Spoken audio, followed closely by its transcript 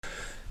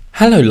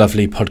Hello,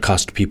 lovely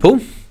podcast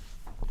people.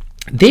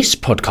 This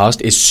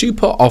podcast is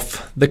super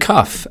off the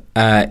cuff.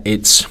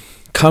 It's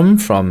come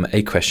from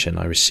a question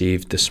I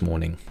received this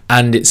morning.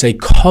 And it's a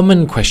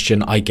common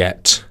question I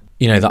get,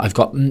 that I've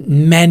got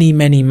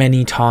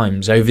many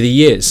times over the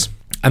years.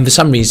 And for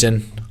some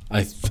reason,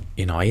 I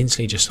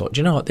instantly just thought,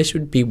 this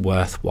would be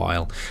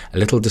worthwhile, a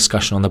little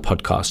discussion on the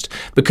podcast,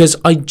 because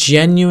I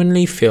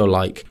genuinely feel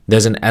like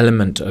there's an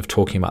element of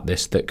talking about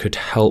this that could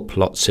help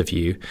lots of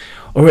you,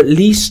 or at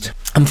least,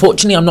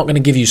 unfortunately, I'm not going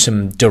to give you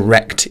some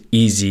direct,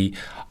 easy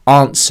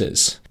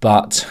answers,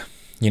 but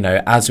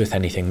as with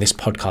anything, this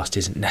podcast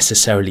isn't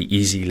necessarily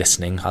easy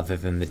listening other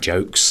than the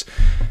jokes.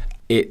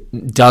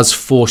 It does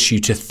force you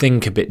to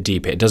think a bit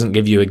deeper. It doesn't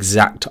give you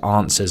exact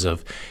answers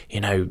of,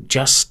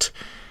 just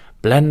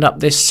blend up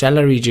this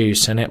celery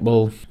juice and it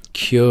will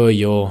cure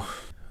your,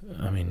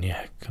 I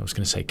was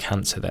going to say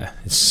cancer there.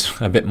 It's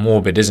a bit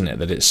morbid, isn't it,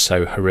 that it's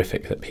so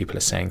horrific that people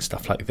are saying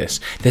stuff like this.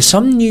 There's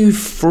some new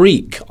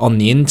freak on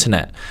the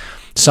internet,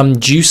 some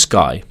juice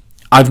guy.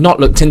 I've not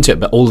looked into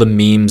it, but all the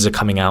memes are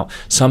coming out.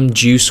 Some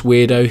juice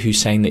weirdo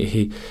who's saying that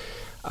he,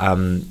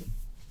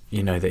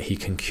 that he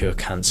can cure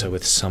cancer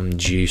with some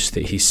juice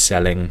that he's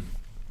selling.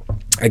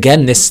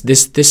 Again, this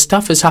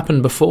stuff has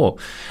happened before.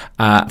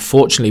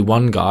 Fortunately,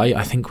 one guy,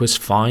 I think, was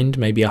fined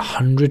maybe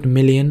 $100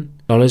 million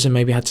and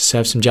maybe had to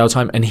serve some jail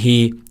time. And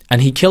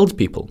he killed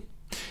people.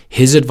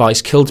 His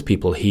advice killed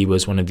people. He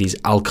was one of these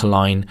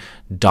alkaline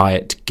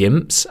diet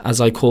gimps,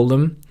 as I call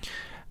them.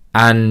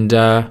 And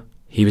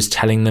he was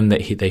telling them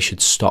that they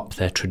should stop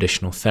their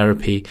traditional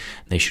therapy.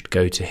 They should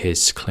go to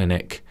his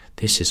clinic.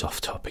 This is off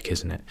topic,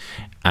 isn't it?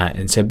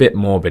 It's a bit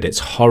morbid. It's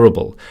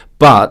horrible.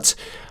 But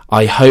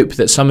I hope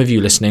that some of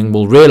you listening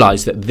will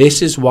realize that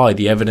this is why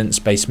the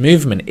evidence-based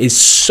movement is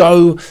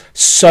so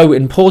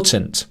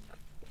important.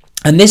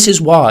 And this is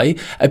why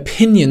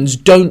opinions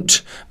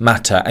don't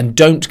matter and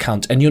don't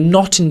count, and you're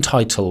not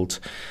entitled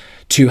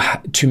to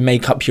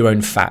make up your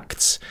own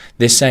facts.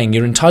 They're saying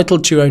you're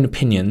entitled to your own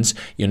opinions,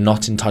 you're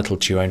not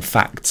entitled to your own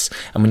facts.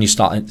 And when you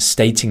start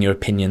stating your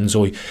opinions,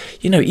 or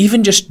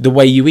even just the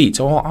way you eat,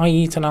 or I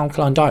eat an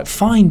alkaline diet,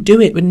 fine, do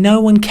it, but no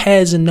one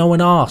cares and no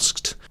one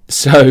asked.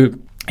 So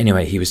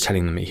anyway, he was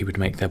telling them that he would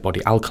make their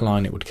body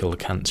alkaline, it would kill the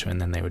cancer, and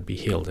then they would be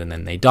healed, and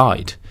then they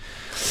died.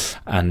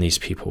 And these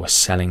people were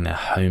selling their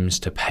homes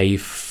to pay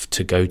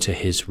to go to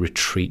his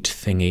retreat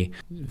thingy,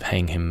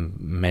 paying him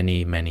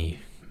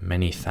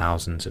many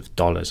thousands of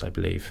dollars, I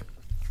believe.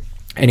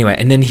 Anyway,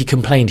 and then he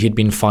complained he'd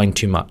been fined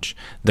too much,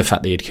 the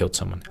fact that he had killed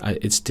someone.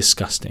 It's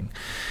disgusting.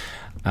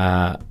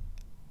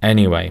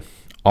 Anyway,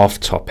 off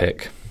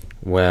topic.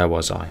 Where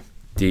was I?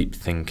 Deep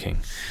thinking.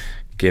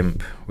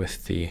 Gimp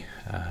with the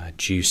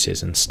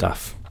juices and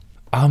stuff.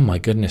 Oh my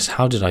goodness,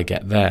 how did I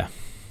get there?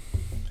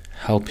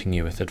 Helping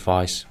you with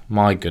advice.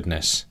 My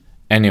goodness.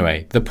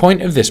 Anyway, the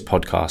point of this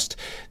podcast,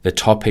 the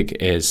topic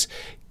is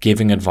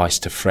giving advice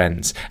to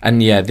friends.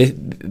 And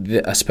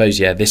I suppose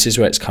this is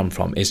where it's come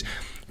from, is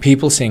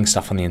people seeing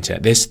stuff on the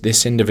internet.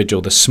 This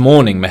individual this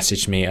morning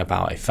messaged me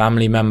about a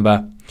family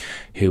member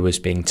who was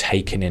being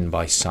taken in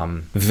by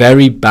some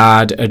very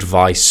bad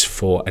advice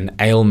for an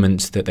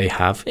ailment that they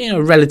have,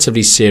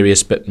 relatively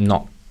serious, but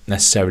not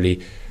necessarily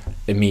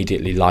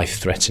immediately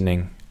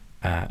life-threatening,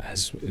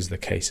 as is the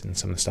case in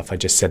some of the stuff I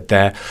just said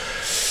there.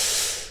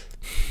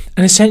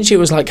 And essentially it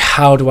was like,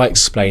 how do I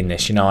explain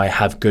this? I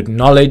have good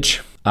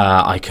knowledge.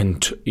 I can,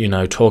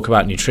 talk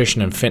about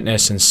nutrition and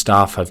fitness and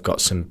stuff. I've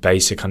got some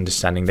basic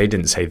understanding. They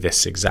didn't say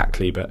this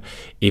exactly, but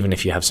even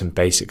if you have some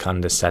basic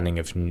understanding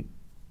of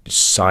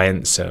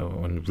science or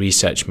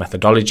research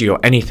methodology or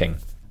anything.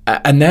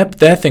 And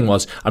their thing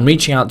was, I'm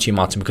reaching out to you,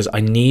 Martin, because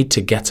I need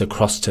to get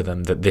across to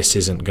them that this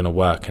isn't going to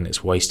work and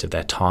it's waste of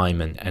their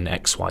time and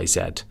X, Y,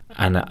 Z.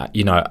 And,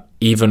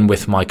 even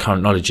with my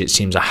current knowledge, it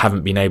seems I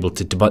haven't been able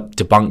to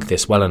debunk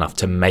this well enough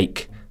to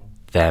make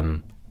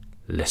them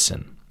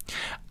listen.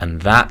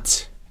 And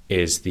that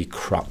is the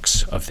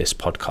crux of this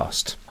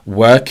podcast.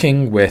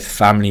 Working with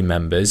family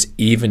members,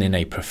 even in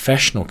a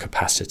professional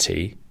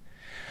capacity,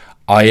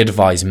 I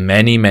advise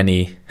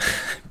many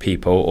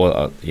people,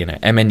 or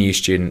MNU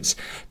students,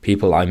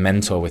 people I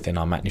mentor within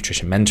our Mac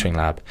Nutrition Mentoring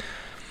Lab,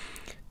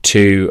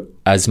 to,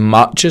 as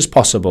much as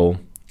possible,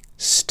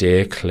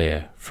 steer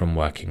clear from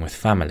working with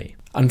family.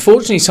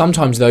 Unfortunately,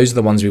 sometimes those are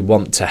the ones we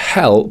want to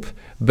help,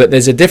 but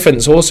there's a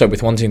difference also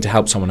with wanting to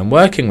help someone and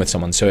working with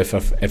someone. So if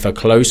a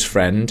close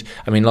friend,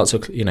 lots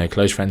of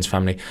close friends,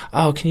 family,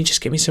 can you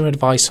just give me some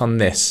advice on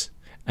this?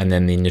 And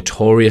then the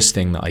notorious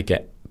thing that I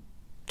get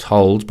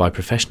told by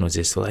professionals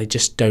is that they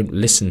just don't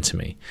listen to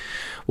me.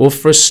 Well,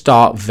 for a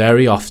start,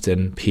 very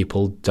often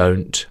people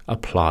don't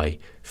apply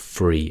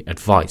free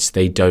advice.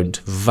 They don't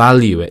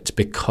value it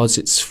because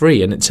it's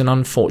free, and it's an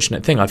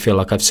unfortunate thing. I feel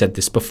like I've said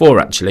this before,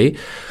 actually.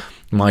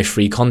 My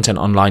free content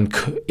online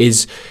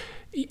is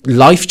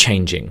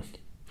life-changing,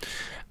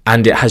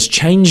 and it has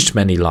changed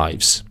many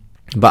lives.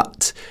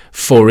 But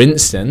for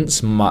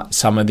instance,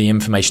 some of the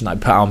information that I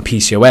put out on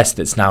PCOS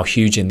that's now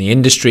huge in the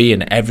industry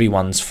and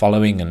everyone's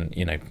following and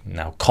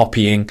now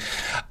copying,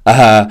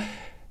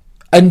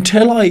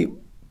 until I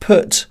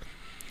put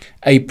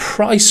a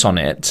price on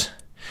it,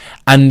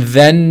 and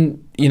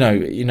then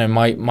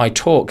my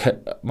talk,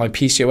 my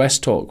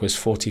PCOS talk was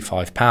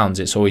 £45.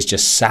 It's always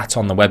just sat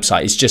on the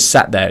website. It's just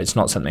sat there. It's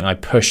not something I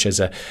push as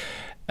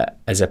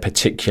a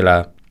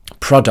particular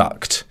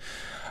product.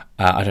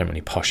 I don't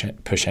really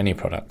push any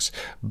products,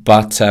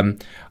 but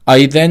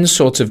I then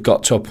sort of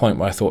got to a point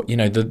where I thought,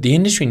 the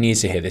industry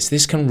needs to hear this.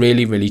 This can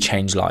really, really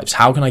change lives.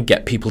 How can I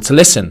get people to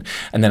listen?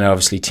 And then I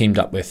obviously teamed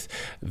up with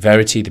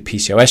Verity, the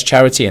PCOS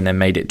charity, and then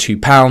made it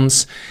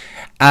 £2.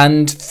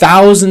 And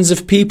thousands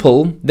of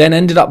people then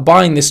ended up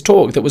buying this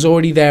talk that was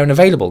already there and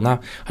available. Now,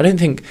 I don't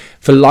think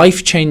for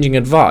life-changing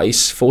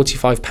advice,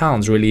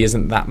 £45 really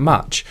isn't that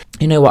much.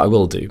 You know what I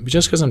will do?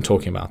 Just because I'm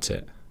talking about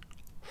it.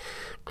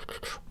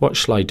 What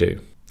shall I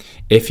do?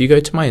 If you go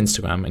to my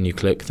Instagram and you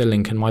click the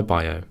link in my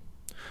bio,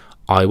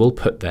 I will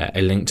put there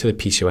a link to the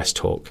PCOS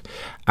talk.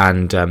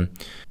 And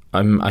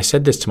I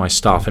said this to my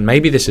staff, and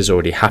maybe this is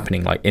already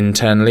happening, like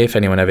internally, if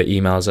anyone ever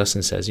emails us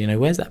and says,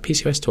 where's that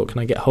PCOS talk? Can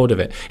I get hold of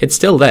it? It's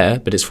still there,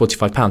 but it's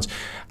 £45.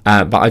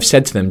 But I've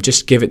said to them,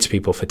 just give it to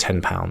people for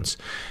 £10.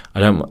 I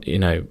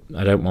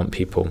don't want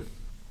people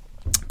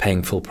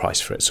paying full price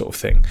for it, sort of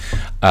thing.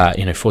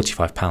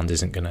 £45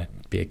 isn't going to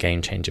be a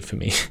game changer for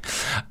me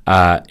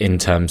in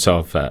terms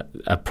of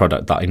a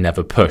product that I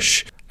never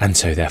push. And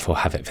so therefore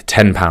have it for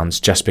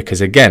 £10, just because,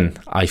 again,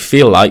 I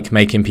feel like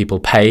making people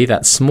pay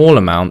that small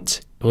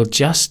amount will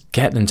just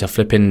get them to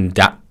flip in,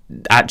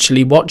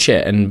 actually watch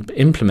it and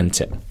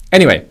implement it.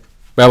 Anyway,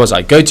 where was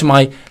I? Go to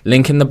my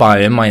link in the bio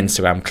in my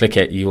Instagram, click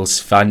it, you will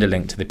find a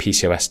link to the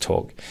PCOS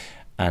talk,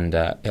 and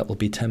it will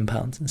be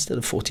 £10 instead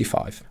of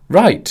 $45.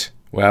 Right,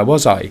 where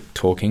was I?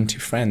 Talking to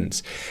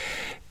friends.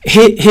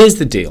 Here's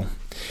the deal.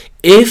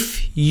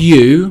 If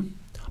you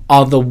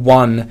are the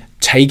one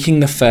taking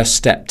the first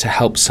step to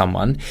help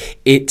someone,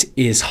 it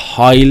is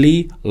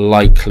highly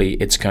likely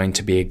it's going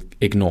to be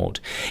ignored.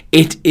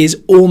 It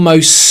is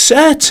almost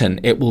certain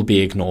it will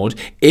be ignored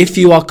if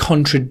you are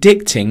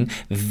contradicting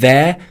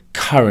their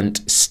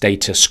current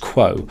status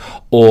quo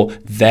or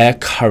their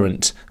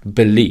current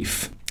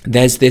belief.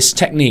 There's this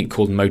technique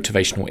called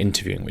motivational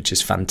interviewing, which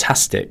is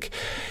fantastic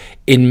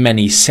in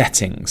many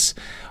settings,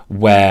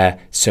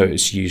 so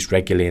it's used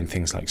regularly in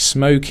things like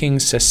smoking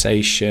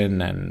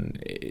cessation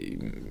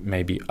and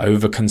maybe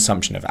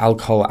overconsumption of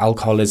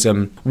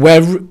alcoholism,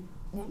 where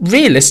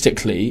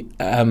realistically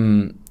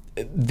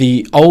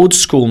the old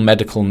school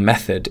medical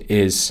method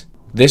is,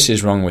 this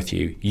is wrong with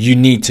you, you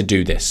need to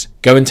do this,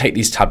 go and take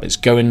these tablets,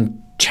 go and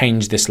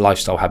change this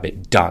lifestyle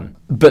habit, done.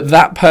 But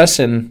that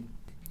person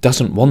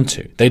doesn't want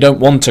to. They don't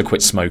want to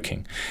quit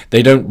smoking.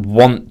 They're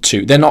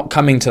not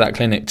coming to that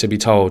clinic to be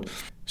told,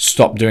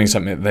 stop doing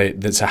something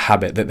that's a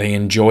habit that they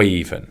enjoy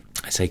even.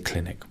 I say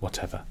clinic,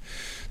 whatever,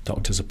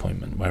 doctor's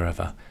appointment,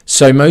 wherever.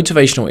 So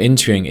motivational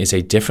interviewing is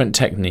a different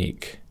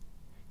technique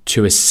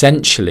to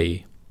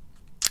essentially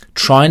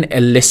try and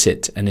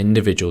elicit an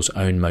individual's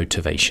own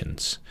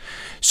motivations.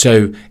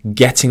 So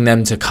getting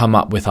them to come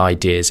up with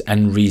ideas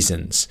and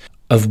reasons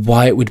of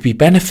why it would be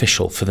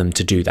beneficial for them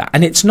to do that.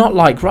 And it's not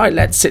like, right,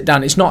 let's sit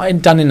down. It's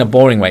not done in a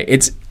boring way.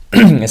 It's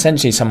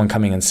essentially someone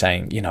coming and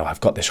saying,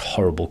 I've got this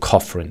horrible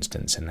cough, for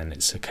instance, and then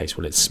it's a case,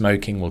 well, it's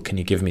smoking. Well, can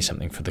you give me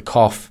something for the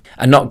cough?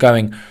 And not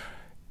going,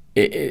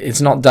 it's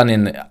not done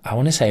in, I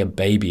want to say, a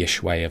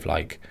babyish way of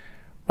like,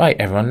 right,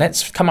 everyone,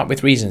 let's come up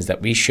with reasons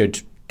that we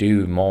should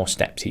do more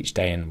steps each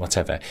day and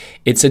whatever.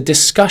 It's a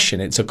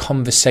discussion. It's a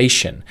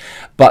conversation.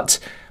 But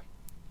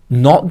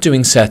not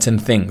doing certain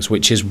things,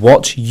 which is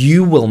what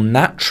you will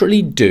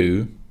naturally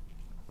do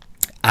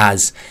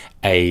as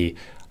a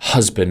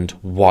husband,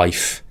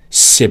 wife,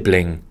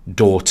 sibling,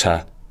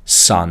 daughter,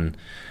 son,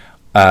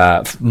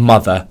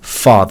 mother,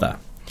 father.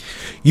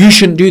 You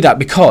shouldn't do that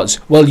because,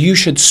 you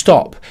should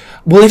stop.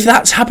 Well, if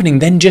that's happening,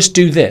 then just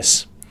do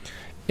this.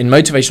 In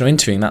motivational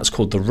interviewing, that's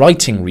called the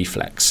writing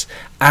reflex.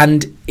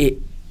 And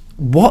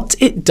what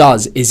it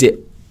does is it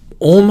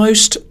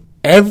almost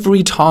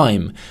every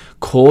time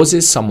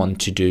causes someone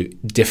to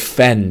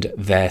defend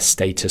their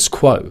status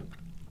quo.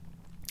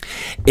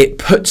 It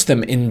puts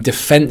them in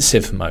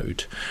defensive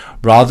mode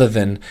rather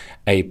than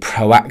a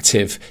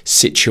proactive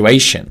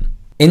situation.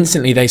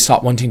 Instantly they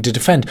start wanting to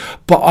defend.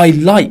 But I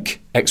like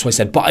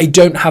XYZ, but I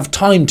don't have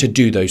time to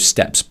do those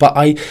steps.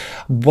 But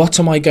what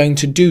am I going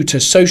to do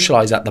to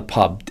socialize at the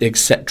pub,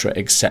 etc.,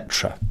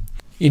 etc.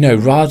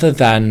 Rather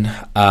than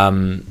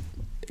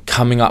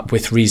coming up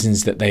with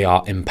reasons that they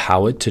are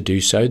empowered to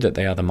do so, that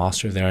they are the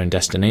master of their own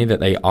destiny,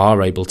 that they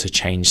are able to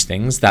change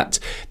things, that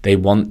they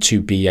want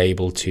to be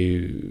able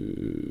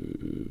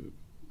to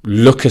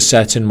look a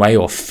certain way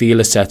or feel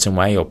a certain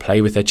way or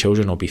play with their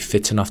children or be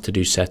fit enough to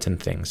do certain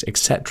things,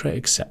 etc.,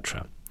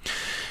 etc.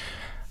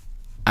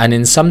 And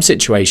in some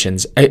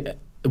situations,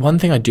 one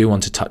thing I do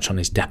want to touch on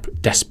is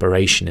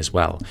desperation as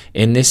well.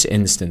 In this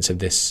instance of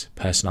this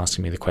person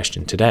asking me the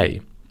question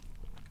today,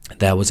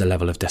 there was a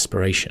level of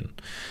desperation.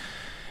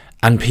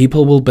 And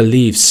people will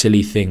believe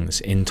silly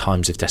things in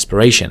times of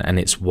desperation, and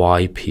it's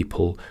why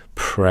people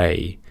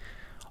prey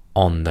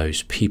on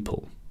those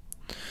people,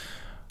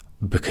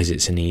 because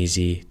it's an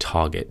easy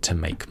target to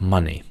make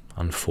money.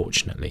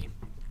 unfortunately.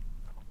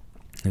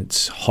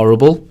 It's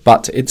horrible,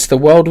 but it's the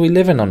world we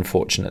live in,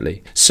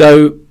 unfortunately.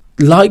 So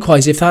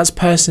likewise, if that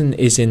person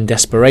is in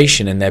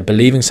desperation and they're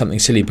believing something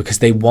silly because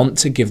they want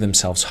to give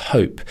themselves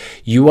hope,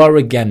 you are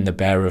again the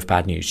bearer of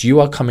bad news.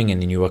 You are coming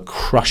in and you are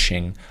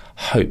crushing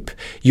hope.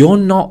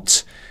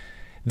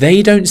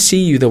 They don't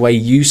see you the way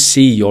you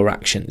see your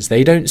actions.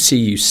 They don't see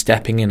you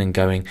stepping in and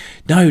going,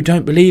 no,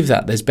 don't believe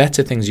that. There's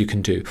better things you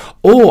can do.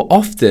 Or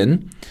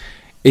often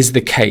is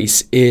the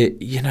case,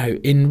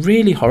 in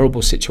really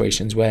horrible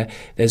situations where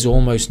there's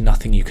almost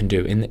nothing you can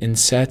do. In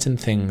certain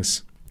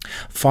things,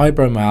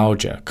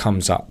 fibromyalgia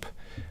comes up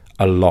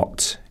a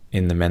lot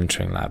in the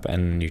mentoring lab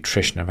and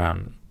nutrition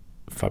around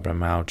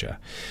fibromyalgia.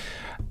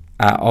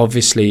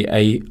 Obviously,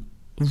 a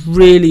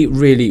really,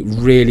 really,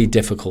 really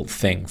difficult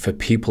thing for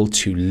people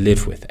to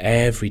live with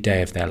every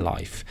day of their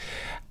life.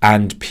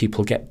 And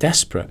people get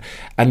desperate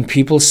and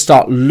people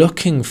start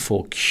looking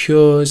for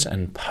cures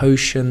and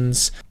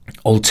potions,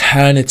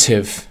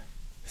 alternative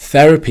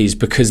therapies,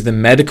 because the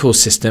medical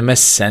system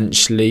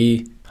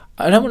essentially,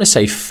 I don't want to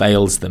say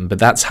fails them, but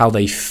that's how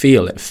they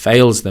feel. It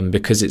fails them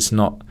because it's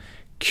not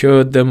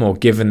cured them or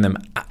given them,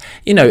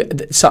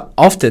 so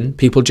often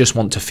people just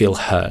want to feel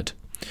heard.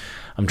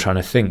 I'm trying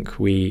to think.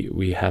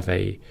 We have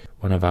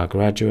one of our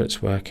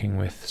graduates working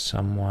with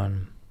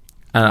someone,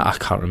 and I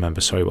can't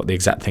remember, sorry, what the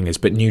exact thing is,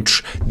 but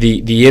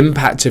the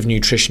impact of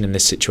nutrition in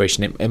this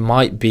situation, it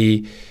might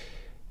be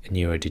a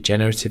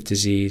neurodegenerative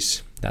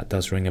disease. That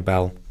does ring a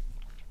bell.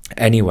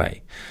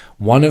 Anyway,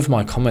 one of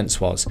my comments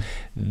was,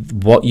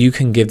 what you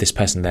can give this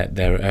person,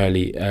 their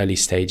early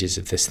stages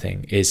of this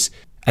thing is,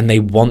 and they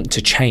want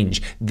to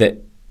change, that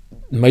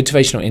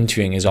motivational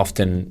interviewing is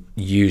often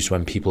used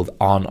when people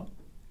aren't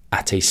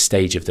at a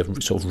stage of the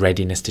sort of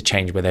readiness to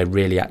change where they're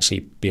really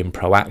actually being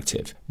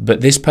proactive.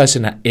 But this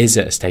person is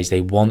at a stage, they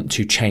want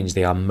to change,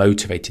 they are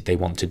motivated, they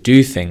want to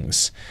do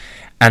things.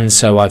 And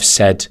so I've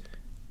said,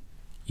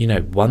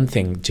 one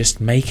thing,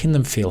 just making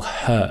them feel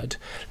heard,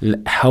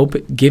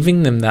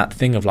 giving them that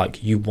thing of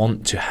like, you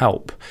want to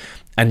help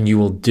and you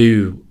will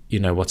do,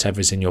 whatever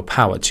is in your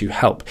power to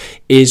help,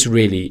 is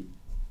really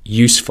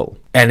useful,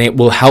 and it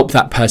will help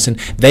that person.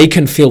 They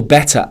can feel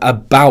better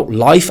about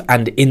life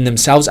and in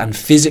themselves, and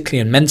physically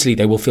and mentally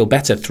they will feel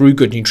better through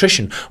good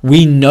nutrition.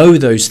 We know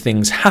those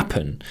things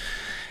happen,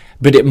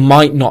 but it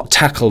might not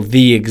tackle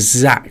the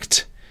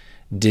exact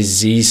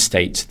disease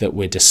state that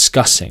we're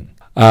discussing,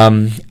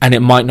 and it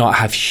might not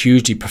have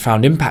hugely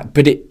profound impact,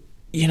 but it,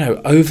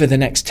 over the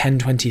next 10,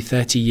 20,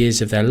 30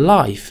 years of their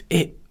life,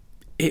 it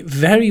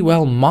very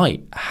well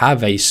might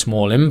have a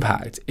small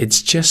impact.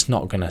 It's just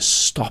not going to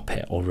stop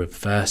it or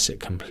reverse it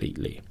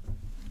completely.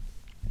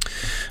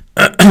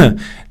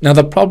 Now,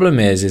 the problem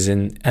is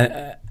and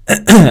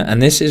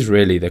this is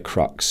really the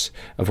crux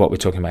of what we're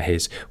talking about here,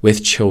 is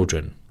with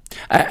children.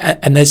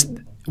 And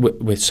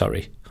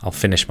I'll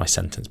finish my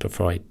sentence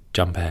before I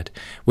jump ahead.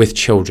 With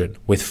children,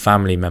 with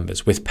family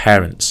members, with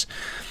parents,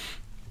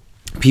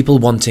 people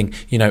wanting,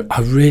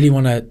 I really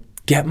want to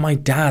get my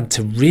dad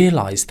to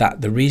realize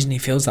that the reason he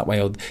feels that way,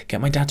 or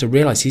get my dad to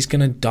realize he's going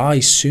to die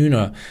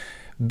sooner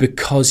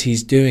because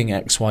he's doing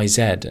X, Y,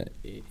 Z.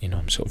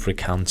 I'm sort of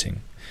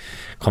recounting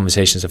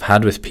conversations I've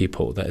had with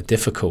people that are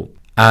difficult.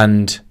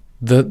 And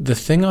the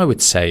thing I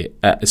would say,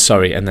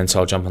 so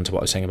I'll jump onto what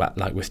I was saying about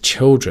like with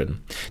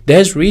children.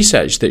 There's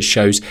research that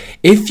shows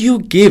if you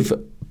give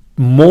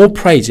more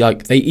praise,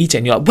 like they eat it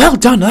and you're like, well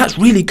done, that's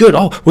really good,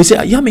 oh, was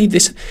it yummy,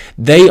 this,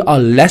 they are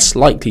less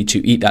likely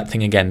to eat that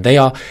thing again. They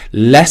are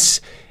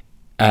less,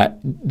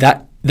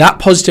 that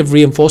positive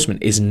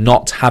reinforcement is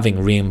not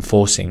having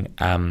reinforcing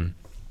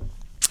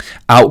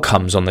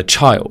outcomes on the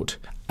child.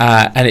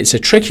 And it's a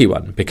tricky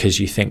one, because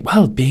you think,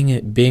 well, being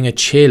a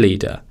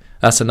cheerleader,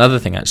 that's another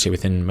thing actually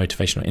within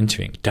motivational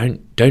interviewing.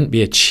 Don't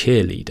be a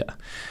cheerleader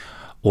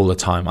all the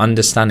time,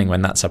 understanding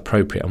when that's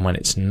appropriate and when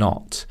it's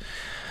not.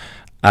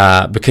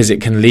 Because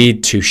it can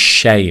lead to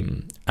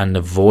shame and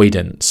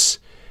avoidance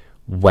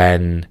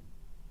when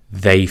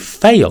they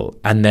fail,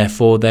 and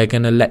therefore they're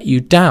going to let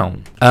you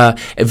down.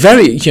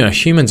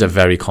 Humans are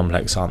very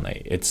complex, aren't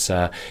they? It's,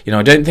 I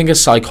don't think a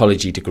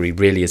psychology degree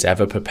really is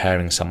ever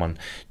preparing someone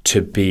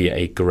to be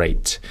a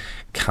great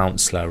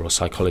counselor or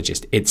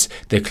psychologist. It's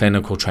the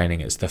clinical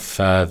training, it's the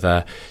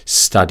further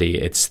study,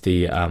 it's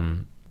the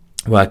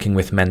working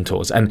with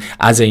mentors. And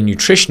as a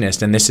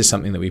nutritionist, and this is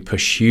something that we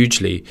push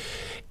hugely,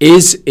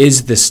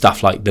 is the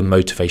stuff like the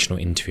motivational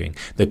interviewing,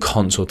 the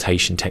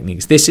consultation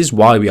techniques. This is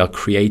why we are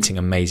creating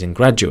amazing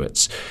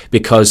graduates,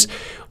 because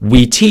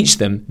we teach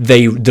them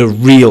the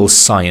real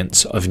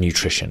science of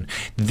nutrition,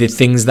 the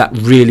things that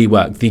really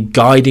work, the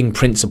guiding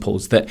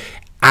principles that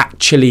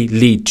actually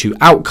lead to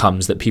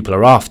outcomes that people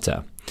are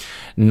after.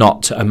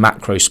 Not a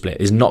macro split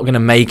is not going to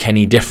make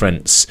any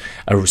difference,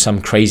 or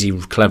some crazy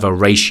clever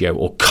ratio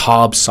or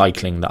carb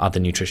cycling that other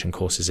nutrition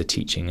courses are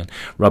teaching and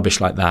rubbish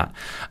like that.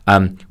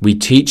 We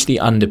teach the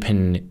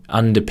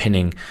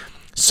underpinning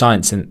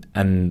science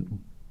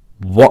and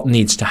what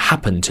needs to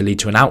happen to lead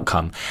to an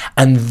outcome.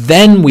 And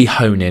then we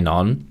hone in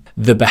on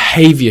the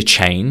behavior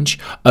change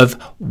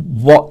of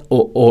what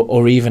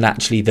or even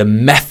actually the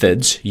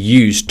methods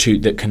used to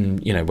that can,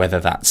 whether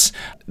that's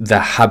the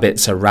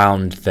habits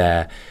around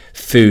their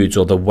foods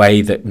or the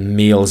way that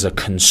meals are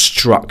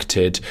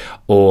constructed,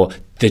 or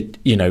the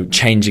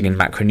changing in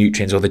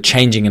macronutrients, or the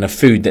changing in a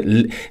food that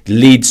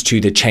leads to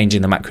the change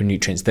in the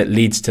macronutrients that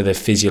leads to the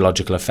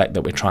physiological effect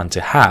that we're trying to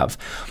have.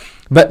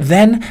 But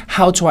then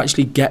how to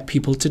actually get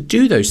people to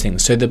do those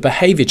things. So the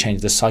behavior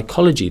change, the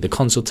psychology, the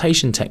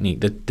consultation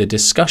technique, the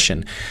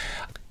discussion.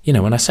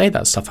 When I say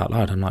that stuff out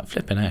loud, I'm like,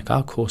 flipping heck,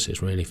 our course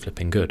is really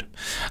flipping good.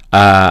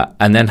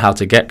 And then how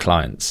to get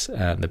clients,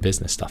 the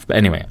business stuff. But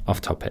anyway, off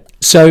topic.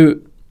 So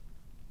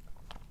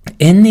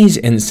in these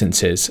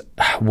instances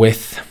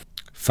with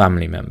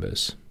family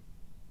members,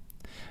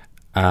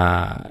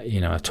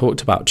 I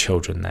talked about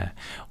children there.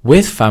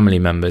 With family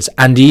members,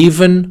 and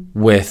even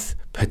with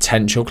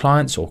potential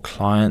clients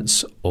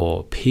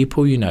or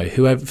people,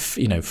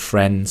 whoever,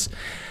 friends,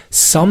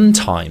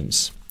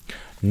 sometimes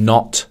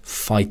not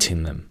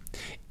fighting them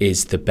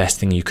is the best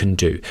thing you can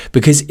do.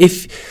 Because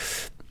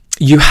if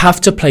you have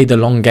to play the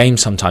long game,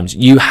 sometimes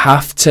you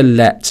have to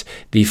let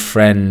the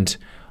friend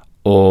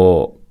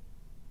or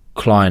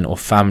client or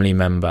family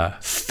member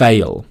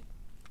fail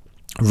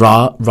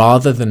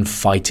rather than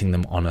fighting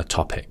them on a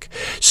topic.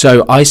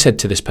 So I said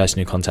to this person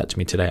who contacted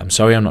me today, I'm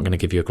sorry, I'm not going to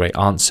give you a great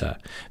answer,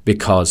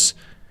 because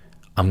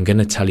I'm going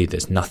to tell you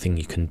there's nothing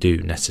you can do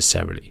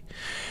necessarily.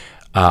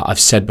 I've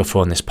said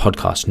before on this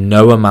podcast,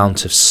 no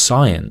amount of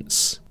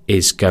science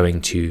is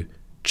going to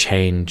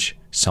change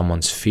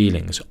someone's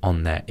feelings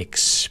on their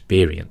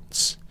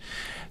experience.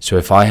 So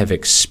if I have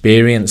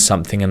experienced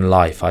something in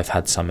life, I've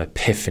had some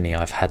epiphany,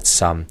 I've had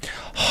some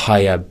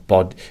higher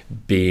body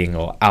being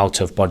or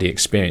out of body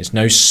experience,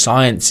 no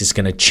science is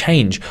going to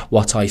change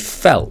what I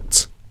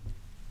felt.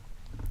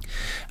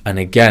 And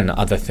again,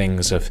 other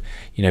things of,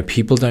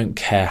 people don't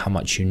care how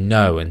much you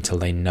know until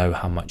they know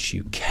how much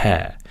you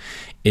care,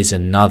 is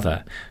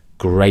another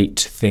great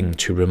thing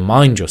to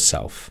remind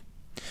yourself.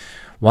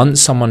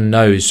 Once someone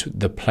knows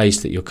the place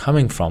that you're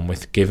coming from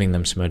with giving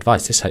them some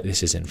advice,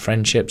 this is in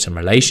friendships and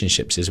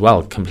relationships as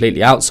well,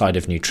 completely outside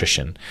of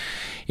nutrition.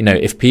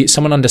 If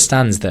someone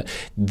understands that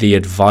the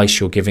advice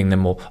you're giving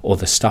them or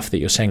the stuff that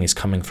you're saying is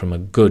coming from a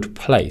good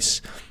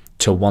place,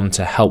 to want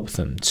to help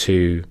them,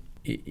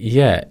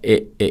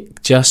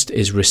 it just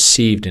is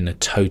received in a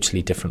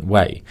totally different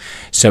way.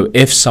 So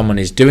if someone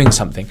is doing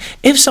something,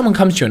 if someone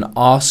comes to you and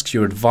asks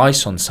your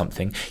advice on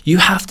something, you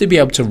have to be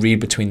able to read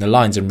between the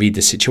lines and read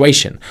the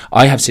situation.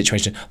 I have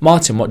situation,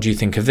 Martin, what do you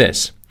think of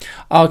this?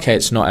 Okay,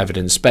 it's not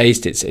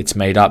evidence-based, it's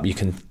made up. You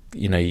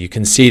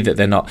can see that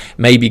they're not,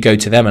 maybe go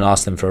to them and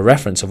ask them for a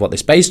reference of what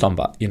it's based on,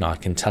 but I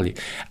can tell you.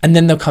 And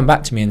then they'll come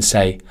back to me and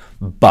say,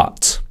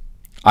 but.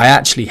 I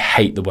actually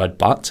hate the word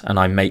but, and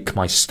I make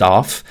my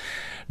staff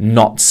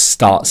not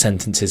start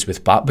sentences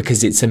with but,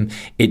 because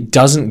it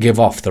doesn't give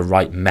off the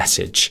right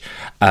message.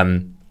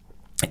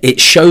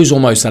 It shows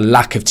almost a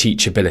lack of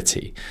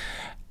teachability.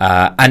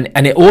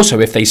 And it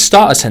also, if they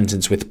start a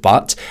sentence with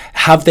but,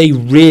 have they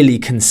really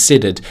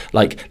considered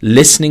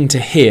listening to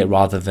hear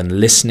rather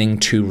than listening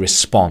to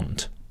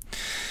respond?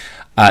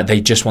 They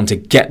just want to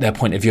get their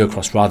point of view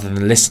across rather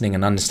than listening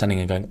and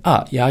understanding and going,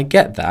 yeah, I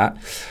get that.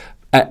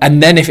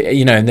 And then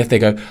if they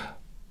go,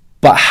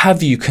 but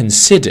have you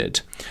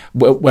considered?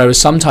 Whereas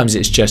sometimes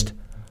it's just,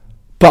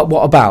 but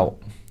what about?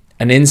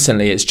 And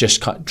instantly it's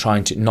just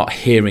trying to not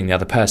hearing the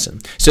other person.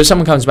 So if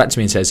someone comes back to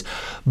me and says,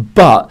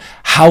 but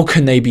how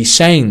can they be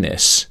saying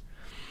this?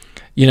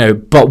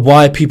 But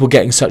why are people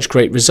getting such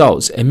great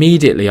results?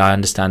 Immediately I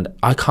understand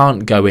I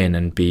can't go in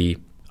and be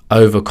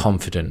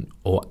overconfident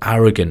or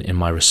arrogant in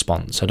my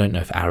response. I don't know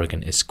if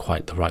arrogant is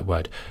quite the right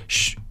word.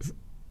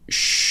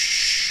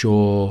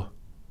 Sure.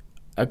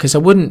 Because I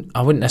wouldn't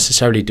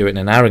necessarily do it in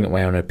an arrogant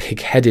way or in a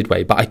pig-headed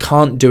way, but I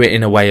can't do it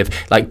in a way of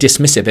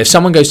dismissive. If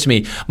someone goes to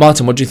me,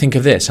 Martin, what do you think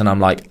of this? And I'm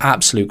like,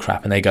 absolute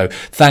crap. And they go,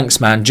 thanks,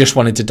 man, just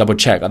wanted to double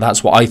check.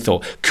 That's what I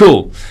thought.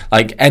 Cool.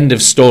 End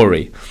of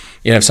story.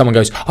 If someone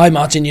goes, hi,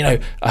 Martin, I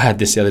had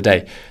this the other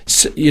day.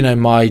 So,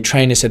 my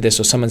trainer said this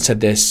or someone said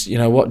this,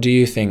 what do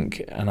you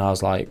think? And I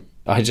was like,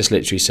 I just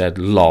literally said,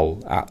 lol,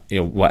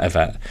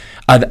 whatever.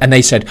 And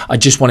they said, I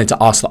just wanted to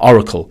ask the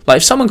oracle.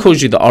 If someone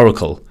calls you the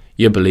oracle,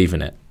 you believe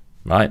in it.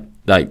 Right?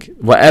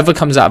 Whatever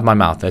comes out of my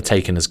mouth, they're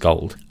taken as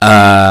gold.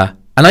 And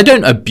I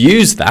don't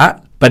abuse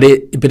that, but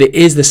it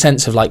is the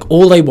sense of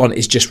all they want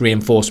is just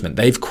reinforcement.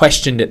 They've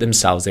questioned it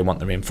themselves. They want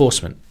the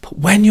reinforcement. But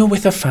when you're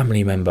with a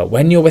family member,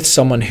 when you're with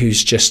someone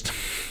who's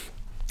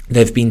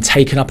they've been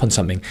taken up on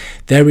something,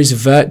 there is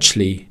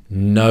virtually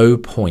no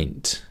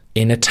point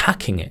in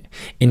attacking it,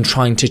 in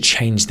trying to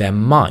change their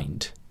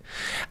mind.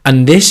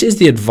 And this is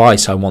the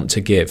advice I want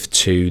to give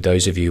to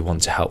those of you who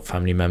want to help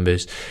family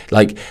members.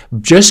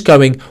 Just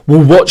going,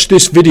 well, watch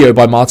this video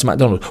by Martin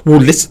McDonald. Well,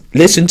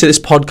 listen to this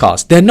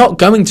podcast. They're not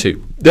going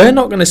to. They're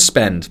not going to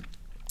spend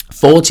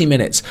 40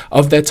 minutes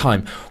of their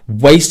time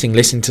wasting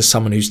listening to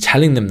someone who's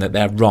telling them that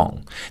they're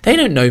wrong. They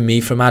don't know me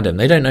from Adam.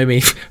 They don't know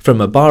me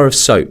from a bar of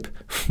soap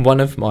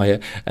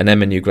an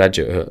MNU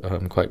graduate who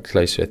I'm quite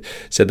close with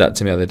said that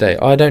to me the other day.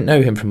 I don't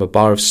know him from a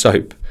bar of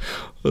soap.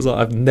 I was like,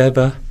 I've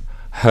never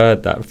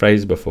heard that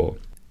phrase before.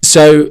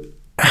 So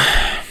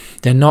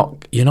you're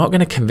not going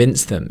to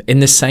convince them in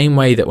the same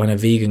way that when a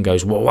vegan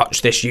goes, well,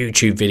 watch this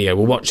YouTube video,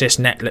 we'll watch this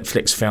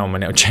Netflix film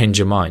and it'll change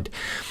your mind.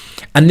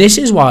 And this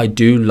is why I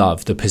do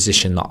love the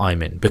position that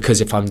I'm in,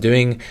 because if I'm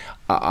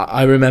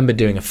I remember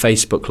doing a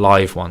Facebook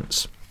Live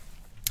once,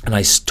 and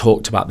I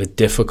talked about the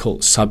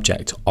difficult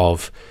subject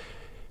of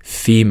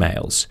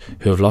females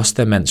who have lost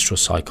their menstrual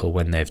cycle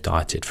when they've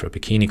dieted for a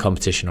bikini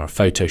competition or a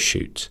photo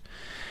shoot.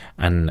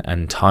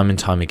 And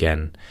time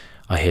again,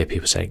 I hear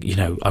people saying,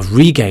 I've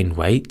regained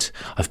weight,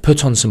 I've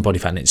put on some body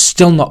fat and it's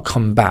still not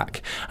come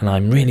back, and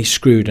I'm really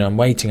screwed and I'm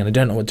waiting and I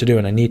don't know what to do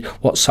and I need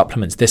what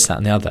supplements, this, that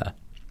and the other.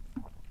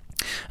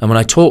 And when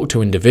I talk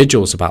to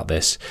individuals about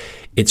this,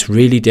 it's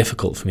really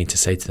difficult for me to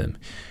say to them,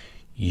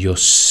 you're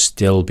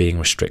still being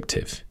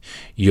restrictive.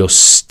 You're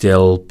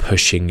still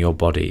pushing your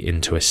body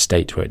into a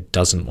state where it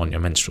doesn't want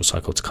your menstrual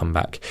cycle to come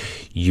back.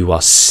 You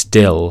are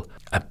still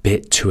a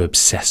bit too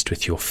obsessed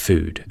with your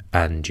food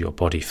and your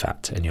body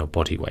fat and your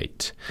body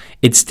weight.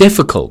 It's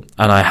difficult,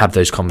 and I have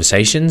those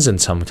conversations,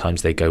 and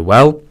sometimes they go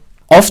well.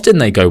 Often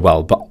they go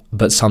well,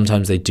 but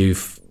sometimes they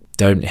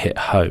don't hit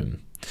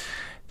home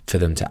for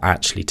them to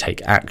actually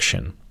take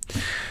action.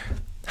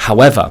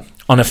 However,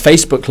 on a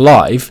Facebook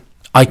Live,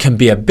 I can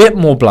be a bit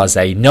more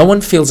blasé. No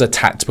one feels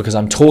attacked because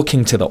I'm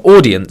talking to the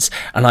audience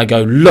and I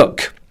go,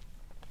 look,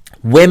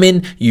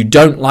 women, you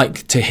don't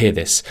like to hear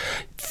this.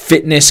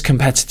 Fitness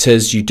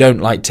competitors, you don't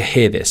like to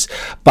hear this.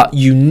 But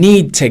you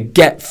need to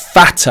get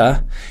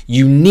fatter.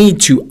 You need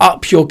to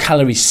up your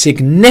calories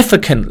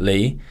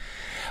significantly.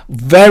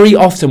 Very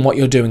often what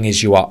you're doing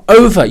is you are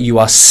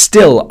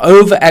still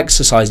over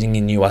exercising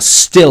and you are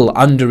still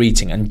under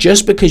eating. And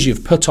just because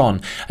you've put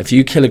on a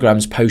few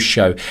kilograms post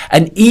show,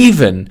 and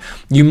even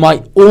you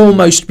might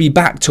almost be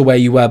back to where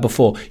you were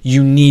before,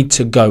 you need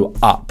to go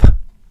up.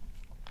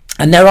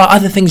 And there are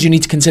other things you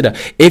need to consider.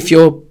 If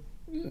your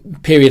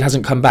period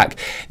hasn't come back,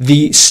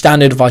 the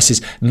standard advice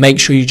is make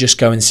sure you just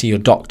go and see your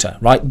doctor,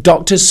 right?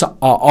 Doctors are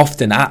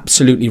often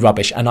absolutely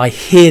rubbish, and I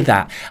hear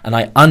that and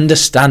I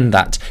understand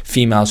that,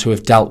 females who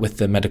have dealt with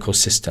the medical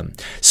system.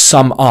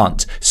 Some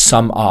aren't,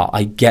 some are,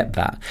 I get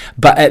that.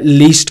 But at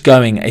least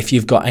going if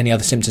you've got any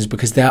other symptoms,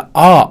 because there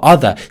are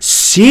other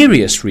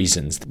serious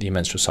reasons that your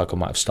menstrual cycle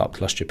might have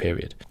stopped, lost your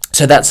period.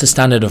 So that's the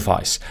standard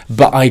advice.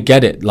 But I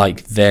get it,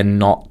 like they're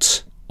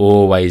not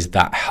always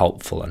that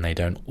helpful and they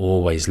don't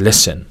always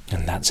listen,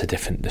 and that's a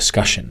different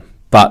discussion.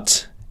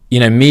 But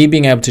me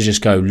being able to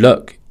just go,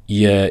 look,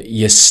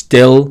 you're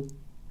still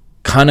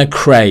kind of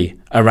cray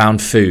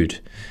around food,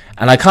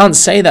 and I can't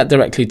say that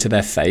directly to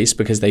their face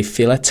because they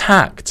feel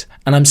attacked,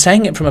 and I'm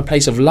saying it from a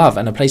place of love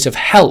and a place of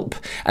help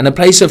and a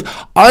place of,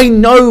 I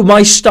know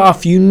my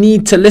stuff, you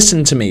need to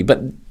listen to me.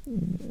 But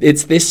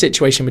it's this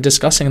situation we're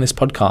discussing in this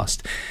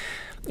podcast.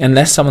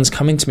 Unless someone's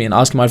coming to me and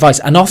asking my advice,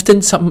 and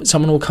often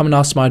someone will come and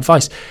ask my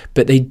advice,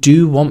 but they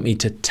do want me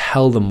to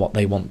tell them what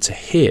they want to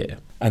hear,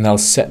 and they'll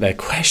set their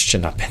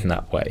question up in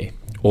that way,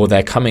 or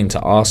they're coming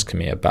to ask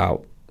me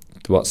about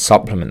what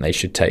supplement they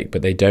should take,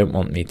 but they don't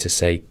want me to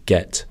say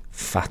get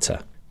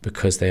fatter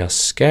because they are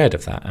scared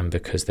of that and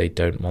because they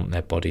don't want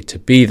their body to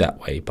be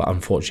that way. But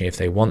unfortunately, if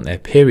they want their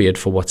period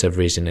for whatever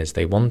reason is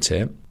they want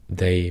it,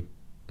 they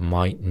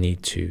might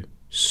need to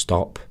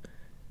stop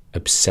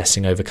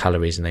obsessing over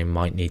calories, and they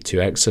might need to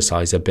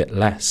exercise a bit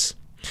less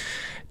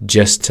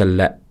just to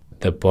let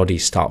the body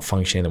start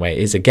functioning the way it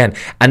is again.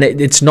 And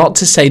it's not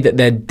to say that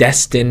they're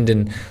destined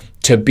and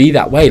to be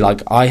that way.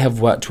 Like, I have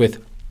worked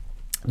with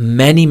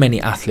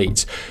many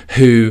athletes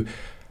who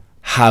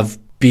have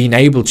been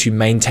able to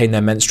maintain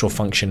their menstrual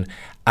function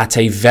at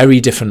a very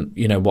different,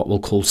 what we'll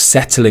call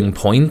settling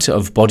point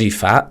of body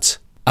fat,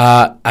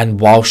 and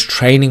whilst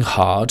training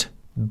hard,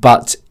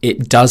 but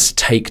it does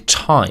take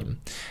time.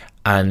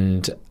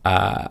 And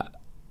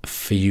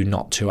for you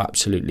not to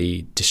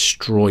absolutely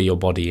destroy your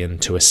body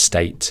into a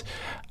state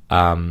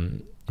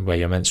where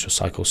your menstrual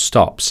cycle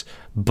stops.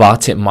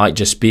 But it might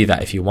just be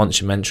that if you want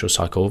your menstrual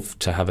cycle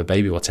to have a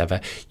baby, whatever,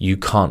 you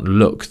can't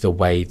look the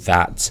way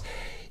that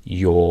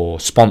your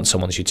sponsor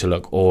wants you to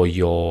look, or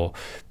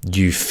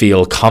you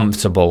feel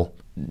comfortable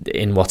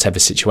in whatever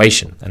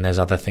situation. And there's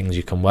other things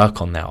you can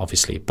work on there,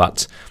 obviously,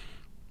 but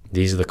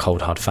these are the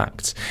cold hard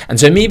facts. And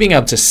so me being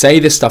able to say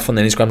this stuff on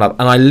the Instagram Live,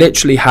 and I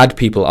literally had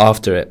people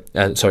after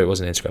it, sorry, it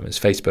wasn't Instagram, it was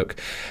Facebook,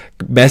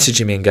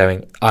 messaging me and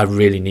going, I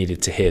really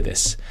needed to hear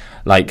this.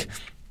 Like,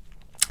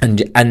 and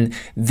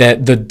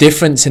the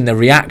difference in the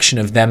reaction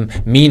of them,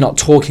 me not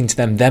talking to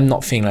them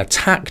not feeling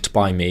attacked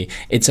by me,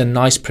 it's a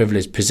nice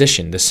privileged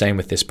position. The same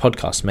with this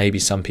podcast. Maybe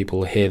some people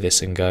will hear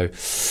this and go,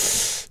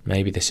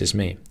 maybe this is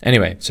me.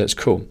 Anyway, so it's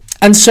cool.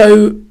 And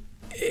so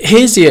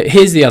here's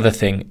the other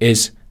thing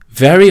is,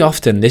 very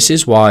often, this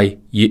is why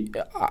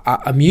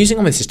I'm using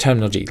almost this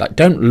terminology, like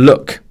don't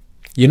look.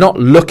 You're not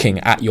looking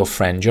at your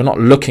friend. You're not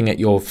looking at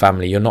your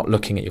family. You're not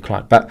looking at your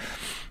client. But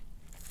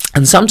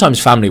And sometimes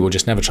family will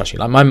just never trust you.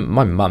 Like my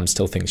mum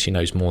still thinks she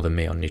knows more than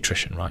me on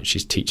nutrition, right?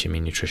 She's teaching me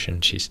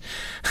nutrition. She's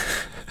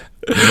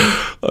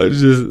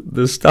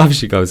the stuff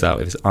she goes out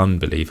with is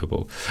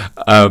unbelievable.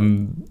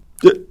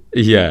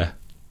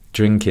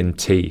 Drinking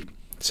tea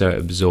so it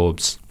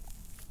absorbs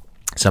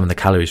some of the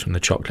calories from the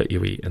chocolate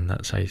you eat, and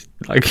that's how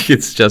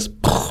it's just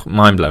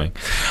mind-blowing.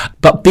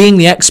 But being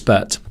the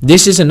expert,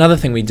 this is another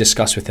thing we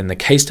discuss within the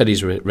Case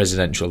Studies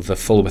Residential, the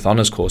full with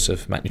honours course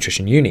of Mac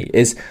Nutrition Uni,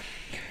 is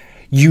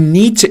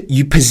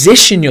you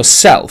position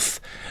yourself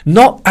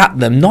not at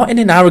them, not in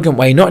an arrogant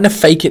way, not in a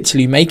fake it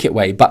till you make it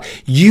way, but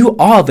you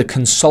are the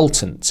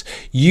consultant.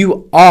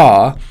 You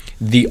are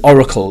the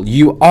oracle.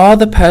 You are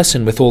the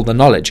person with all the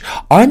knowledge.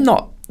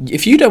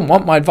 If you don't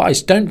want my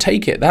advice, don't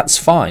take it. That's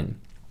fine.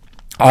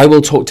 I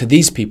will talk to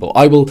these people.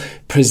 I will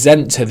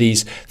present to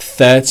these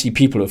 30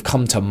 people who have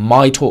come to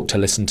my talk to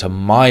listen to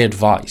my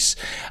advice.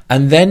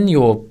 And then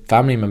your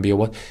family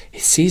member, he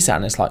sees that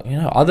and it's like,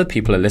 other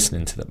people are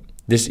listening to them.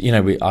 This,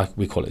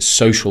 we call it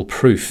social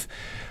proof,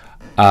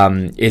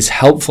 is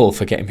helpful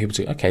for getting people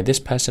to, okay, this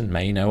person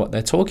may know what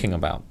they're talking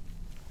about.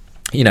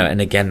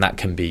 And again, that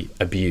can be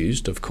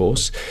abused, of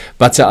course,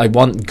 but I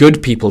want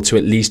good people to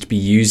at least be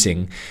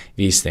using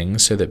these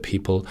things so that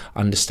people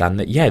understand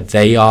that,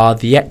 they are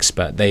the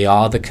expert, they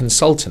are the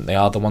consultant, they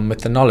are the one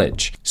with the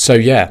knowledge. So,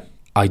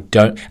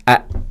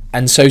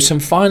 and so some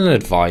final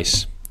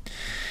advice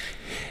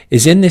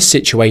is in this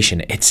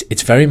situation,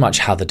 it's very much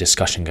how the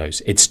discussion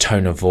goes. It's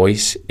tone of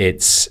voice,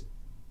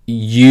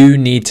 you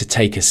need to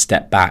take a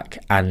step back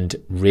and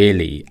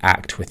really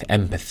act with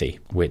empathy,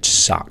 which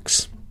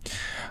sucks.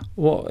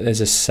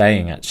 There's a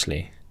saying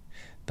actually,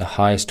 the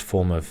highest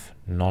form of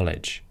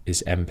knowledge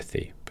is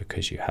empathy,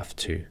 because you have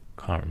to,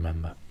 can't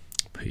remember,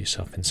 put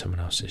yourself in someone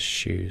else's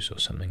shoes or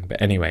something.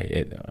 But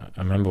anyway,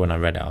 I remember when I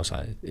read it, I was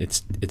like,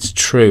 it's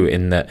true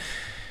in that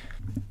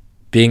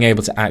being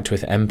able to act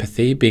with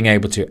empathy, being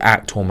able to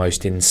act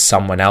almost in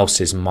someone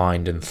else's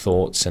mind and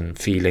thoughts and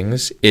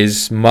feelings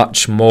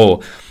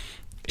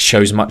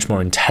shows much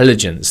more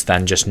intelligence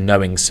than just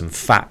knowing some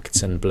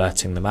facts and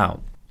blurting them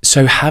out.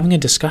 So having a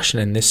discussion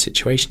in this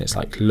situation, it's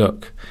like,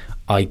 look,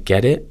 I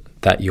get it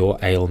that your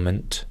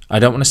ailment, I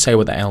don't want to say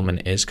what the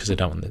ailment is because I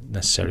don't want to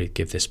necessarily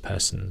give this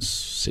person's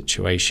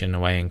situation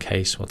away in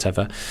case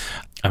whatever.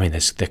 I mean,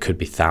 there could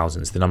be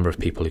thousands. The number of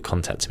people who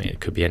contact me,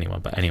 it could be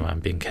anyone. But anyway, I'm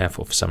being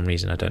careful for some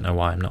reason. I don't know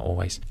why. I'm not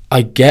always.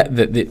 I get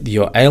that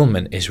your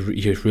ailment is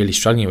you're really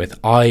struggling with.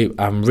 I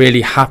am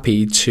really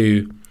happy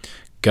to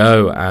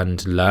go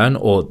and learn,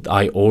 or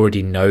I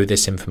already know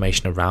this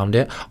information around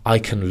it. I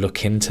can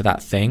look into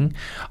that thing.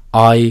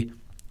 I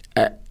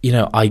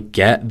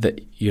get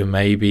that you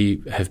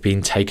maybe have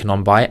been taken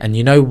on by it, and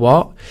you know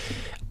what?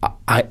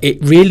 It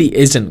really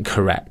isn't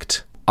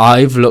correct.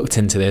 I've looked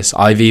into this.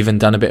 I've even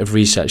done a bit of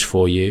research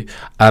for you.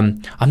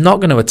 I'm not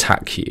going to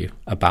attack you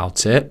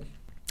about it.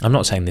 I'm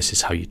not saying this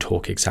is how you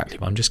talk exactly,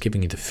 but I'm just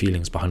giving you the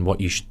feelings behind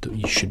what you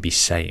should be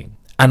saying.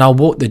 And I'll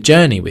walk the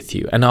journey with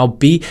you, and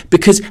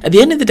because at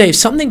the end of the day, if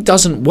something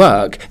doesn't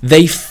work,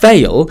 they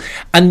fail,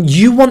 and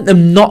you want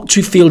them not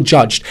to feel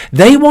judged.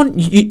 They want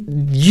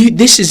you,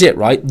 this is it,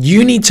 right?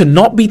 You need to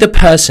not be the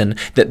person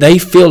that they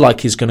feel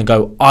like is going to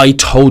go, I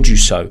told you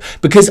so.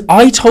 Because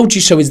I told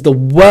you so is the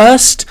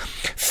worst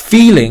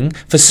feeling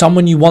for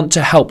someone you want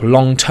to help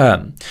long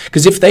term.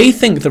 Because if they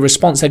think the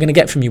response they're going to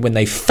get from you when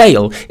they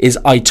fail is,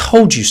 I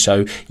told you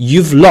so,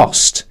 you've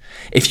lost.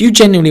 If you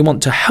genuinely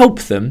want to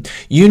help them,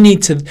 you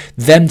need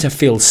them to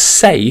feel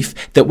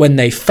safe that when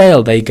they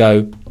fail, they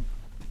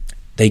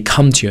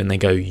come to you and they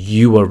go,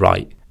 you were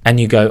right. And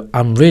you go,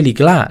 I'm really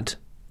glad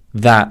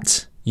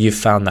that you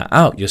found that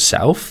out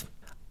yourself.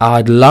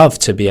 I'd love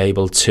to be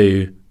able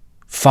to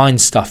find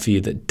stuff for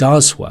you that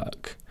does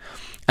work.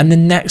 And the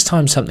next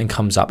time something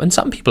comes up, and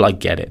some people, I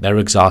get it, they're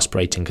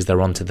exasperating because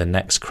they're on to the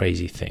next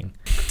crazy thing.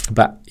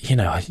 But,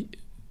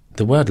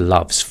 the word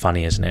love's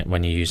funny, isn't it,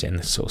 when you use it in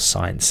the sort of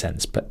science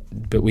sense, but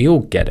we all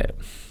get it.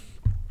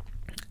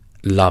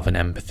 Love and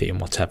empathy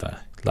and whatever.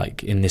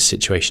 Like in this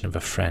situation of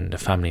a friend, a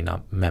family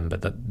member,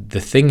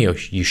 the thing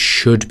you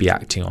should be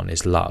acting on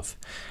is love.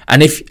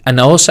 And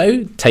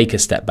also take a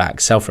step back,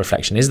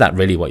 self-reflection. Is that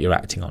really what you're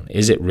acting on?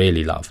 Is it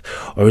really love?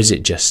 Or is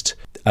it just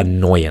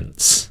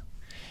annoyance?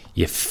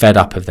 You're fed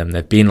up of them.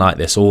 They've been like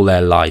this all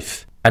their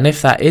life. And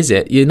if that is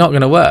it, you're not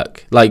going to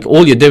work. Like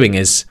all you're doing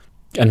is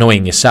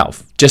annoying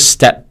yourself. Just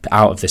step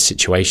out of this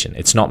situation.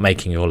 It's not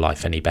making your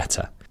life any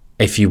better.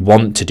 If you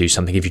want to do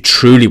something, if you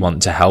truly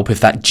want to help, if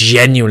that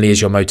genuinely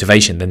is your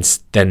motivation,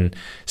 then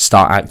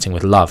start acting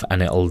with love,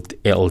 and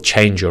it'll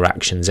change your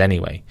actions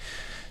anyway.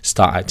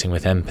 Start acting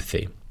with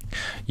empathy.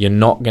 You're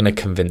not going to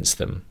convince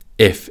them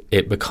if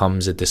it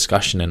becomes a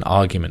discussion, an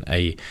argument,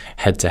 a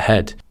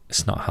head-to-head.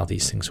 It's not how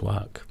these things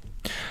work.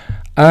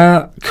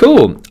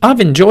 Cool. I've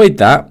enjoyed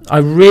that. I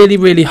really,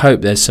 really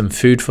hope there's some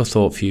food for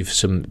thought for you,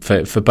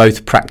 for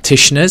both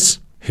practitioners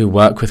who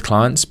work with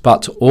clients,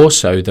 but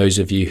also those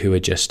of you who are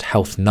just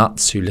health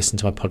nuts who listen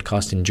to my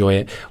podcast, enjoy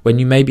it when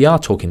you maybe are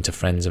talking to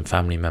friends and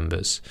family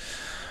members,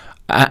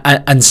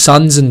 and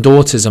sons and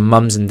daughters and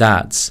mums and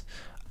dads.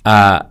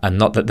 and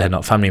not that they're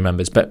not family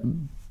members, but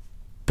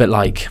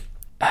like,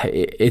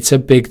 it's a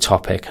big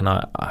topic, and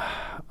I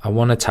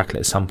want to tackle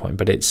it at some point.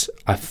 But it's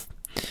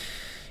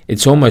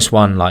almost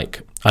one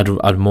like I'd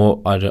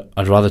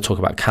rather talk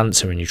about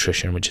cancer and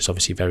nutrition, which is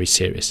obviously very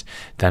serious,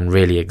 than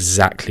really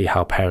exactly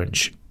how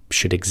parents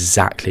should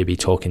exactly be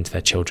talking to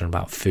their children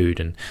about food,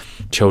 and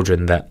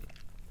children that,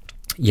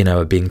 you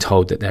know, are being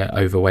told that they're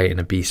overweight and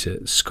obese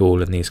at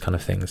school and these kind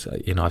of things.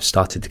 You know, I've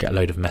started to get a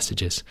load of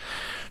messages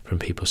from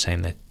people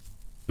saying that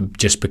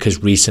just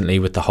because recently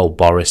with the whole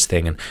Boris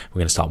thing, and we're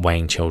going to start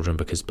weighing children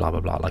because blah,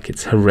 blah, blah. Like,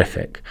 it's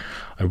horrific.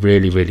 I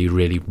really, really,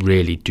 really,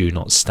 really do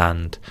not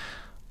stand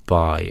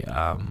by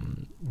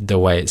the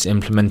way it's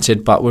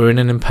implemented, but we're in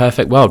an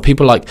imperfect world.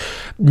 People are like,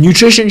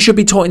 nutrition should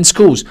be taught in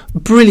schools.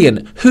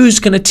 Brilliant.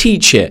 Who's going to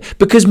teach it?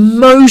 Because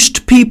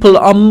most people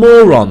are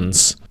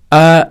morons.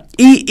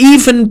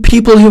 Even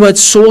people who are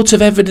sort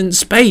of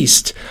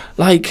evidence-based,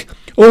 like,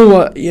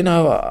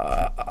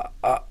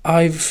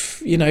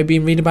 I've,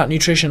 been reading about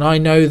nutrition. I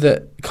know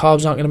that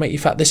carbs aren't going to make you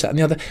fat, this, that, and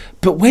the other.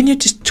 But when you're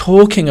just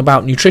talking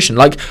about nutrition,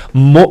 like,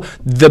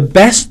 the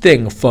best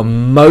thing for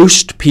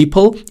most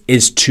people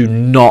is to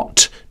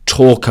not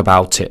talk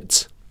about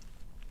it.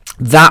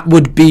 That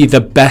would be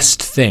the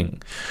best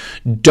thing.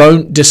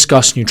 Don't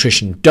discuss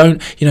nutrition.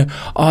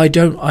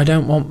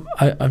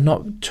 I've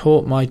not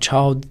taught my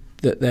child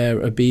that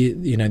they're obese,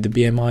 the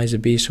BMI is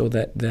obese, or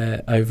that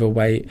they're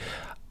overweight.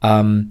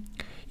 And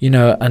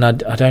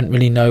I don't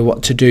really know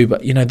what to do,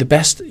 but the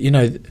best,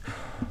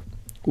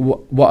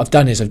 what I've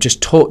done is I've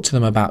just talked to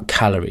them about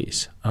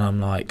calories, and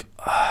I'm like,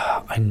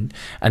 and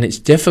it's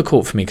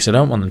difficult for me because I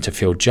don't want them to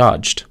feel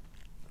judged.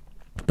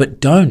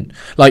 But don't,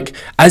 like,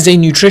 as a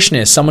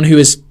nutritionist, someone who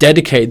has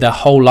dedicated their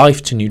whole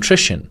life to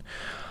nutrition,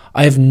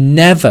 I have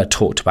never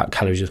talked about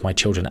calories with my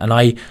children, and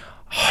I'm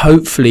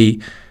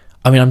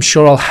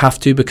sure I'll have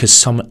to because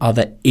some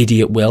other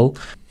idiot will.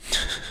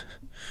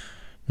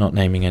 Not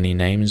naming any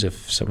names of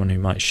someone who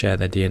might share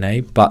their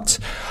DNA, but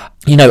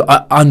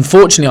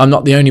unfortunately, I'm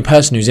not the only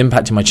person who's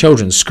impacting my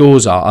children.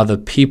 Schools are, other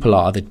people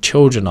are, other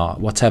children are,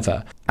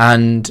 whatever.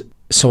 And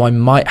so I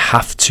might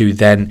have to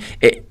then,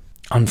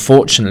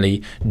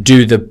 unfortunately,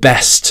 do the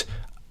best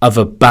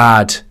of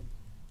bad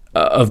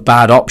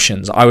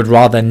options. I would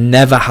rather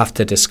never have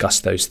to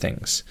discuss those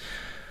things.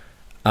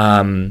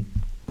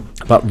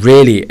 But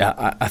really,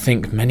 I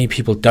think many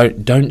people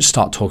don't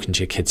start talking to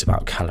your kids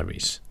about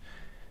calories.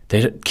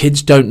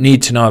 Kids don't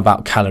need to know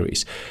about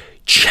calories.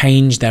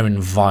 Change their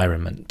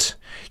environment.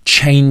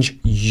 Change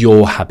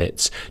your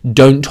habits.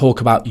 Don't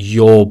talk about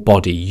your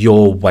body,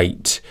 your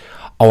weight.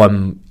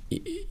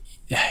 It's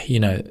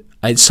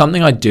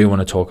something I do want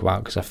to talk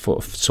about because I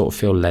sort of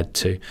feel led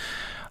to.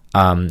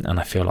 And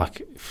I feel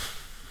like,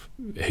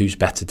 who's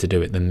better to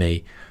do it than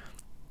me?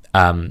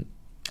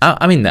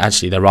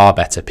 Actually, there are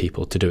better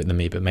people to do it than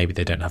me, but maybe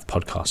they don't have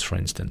podcasts, for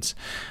instance.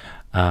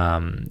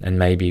 And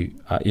maybe,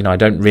 I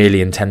don't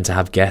really intend to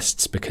have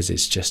guests because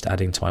it's just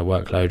adding to my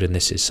workload, and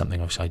this is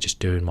something obviously I just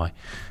do in my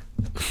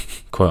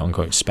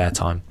quote-unquote spare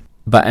time.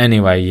 But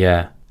anyway,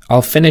 yeah,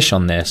 I'll finish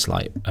on this,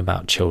 like,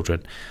 about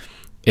children.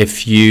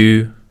 If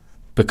you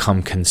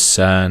become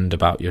concerned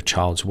about your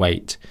child's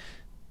weight,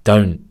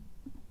 don't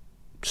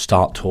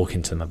start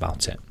talking to them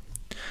about it.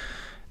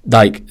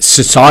 Like,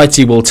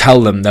 society will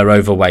tell them they're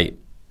overweight,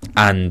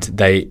 and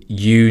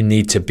you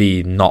need to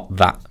be not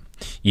that.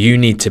 You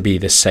need to be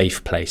the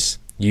safe place.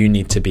 You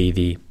need to be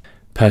the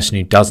person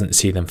who doesn't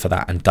see them for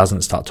that and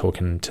doesn't start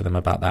talking to them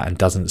about that and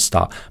doesn't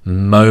start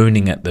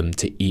moaning at them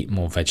to eat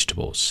more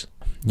vegetables.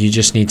 You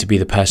just need to be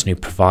the person who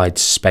provides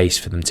space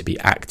for them to be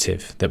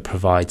active, that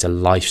provides a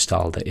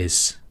lifestyle that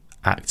is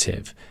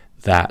active,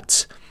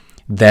 that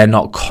they're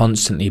not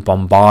constantly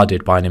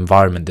bombarded by an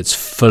environment that's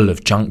full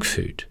of junk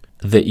food,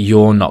 that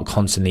you're not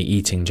constantly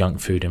eating junk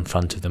food in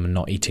front of them and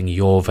not eating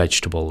your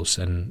vegetables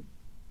and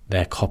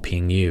they're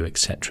copying you,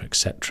 etc.,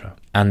 etc.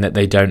 And that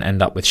they don't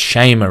end up with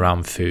shame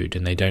around food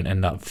and they don't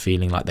end up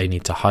feeling like they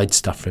need to hide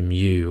stuff from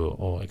you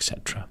or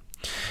etc.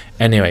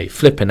 Anyway,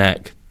 flipping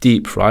heck,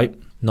 deep, right?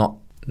 Not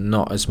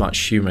as much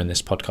humour in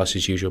this podcast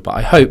as usual, but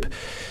I hope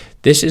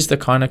this is the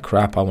kind of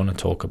crap I want to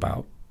talk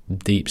about.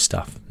 Deep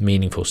stuff,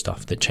 meaningful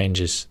stuff that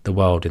changes the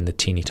world in the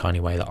teeny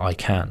tiny way that I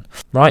can.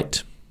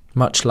 Right,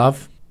 much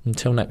love.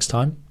 Until next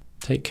time,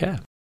 take care.